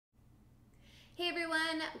Hey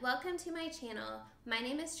everyone, welcome to my channel. My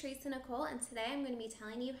name is Theresa Nicole and today I'm going to be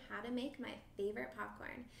telling you how to make my favorite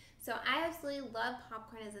popcorn. So I absolutely love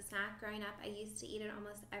popcorn as a snack. Growing up, I used to eat it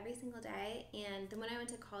almost every single day, and then when I went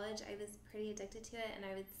to college, I was pretty addicted to it and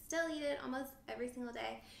I would still eat it almost every single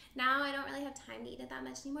day. Now I don't really have time to eat it that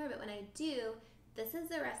much anymore, but when I do, this is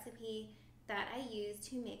the recipe that I use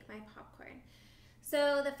to make my popcorn.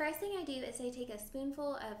 So the first thing I do is I take a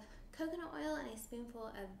spoonful of coconut oil and a spoonful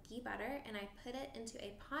of ghee butter and I put it into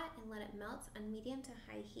a pot and let it melt on medium to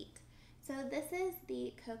high heat. So this is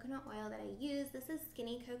the coconut oil that I use. This is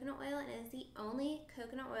skinny coconut oil and it is the only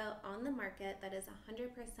coconut oil on the market that is 100%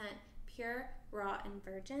 pure, raw, and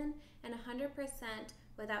virgin, and 100%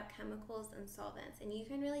 without chemicals and solvents. And you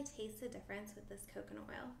can really taste the difference with this coconut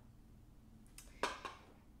oil.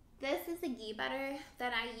 This is the ghee butter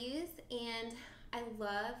that I use, and I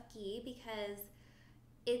love ghee because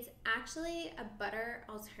it's actually a butter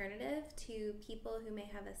alternative to people who may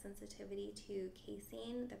have a sensitivity to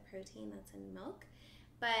casein, the protein that's in milk.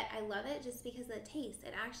 But I love it just because of the taste.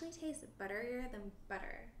 It actually tastes butterier than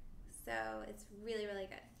butter. So it's really, really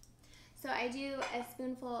good. So I do a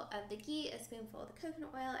spoonful of the ghee, a spoonful of the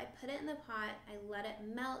coconut oil. I put it in the pot, I let it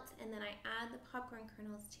melt, and then I add the popcorn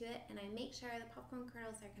kernels to it, and I make sure the popcorn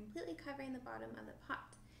kernels are completely covering the bottom of the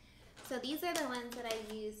pot. So these are the ones that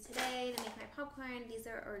I use today to make my popcorn. These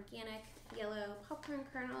are organic yellow popcorn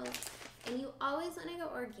kernels. And you always want to go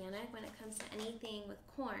organic when it comes to anything with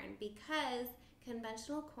corn because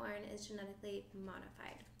conventional corn is genetically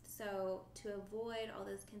modified. So to avoid all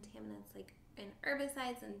those contaminants like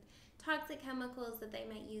herbicides and toxic chemicals that they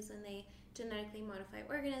might use when they genetically modify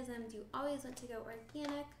organisms, you always want to go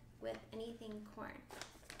organic with anything corn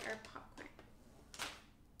or popcorn.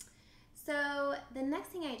 So the next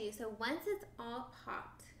thing I do, so once it's all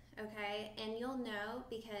popped, okay, and you'll know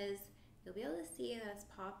because you'll be able to see that it's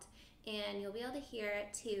popped and you'll be able to hear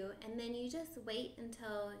it too, and then you just wait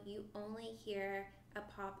until you only hear a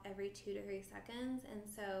pop every 2 to 3 seconds, and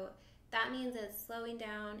so that means it's slowing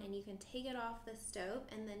down and you can take it off the stove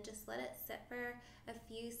and then just let it sit for a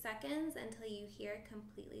few seconds until you hear it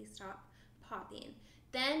completely stop popping.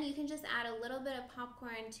 Then you can just add a little bit of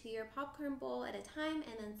popcorn to your popcorn bowl at a time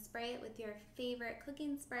and then spray it with your favorite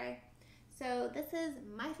cooking spray. So this is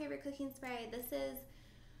my favorite cooking spray. This is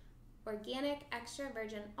organic extra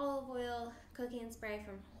virgin olive oil cooking spray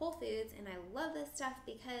from Whole Foods, and I love this stuff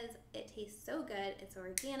because it tastes so good. It's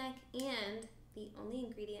organic and the only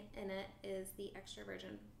ingredient in it is the extra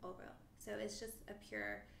virgin olive oil. So it's just a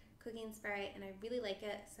pure cooking spray and I really like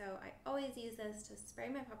it. So I always use this to spray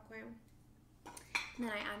my popcorn. And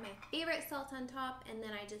then I add my favorite salt on top, and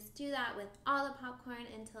then I just do that with all the popcorn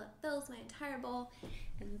until it fills my entire bowl.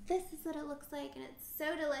 And this is what it looks like, and it's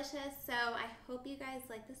so delicious. So I hope you guys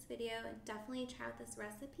like this video, and definitely try out this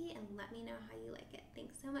recipe and let me know how you like it.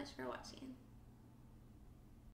 Thanks so much for watching.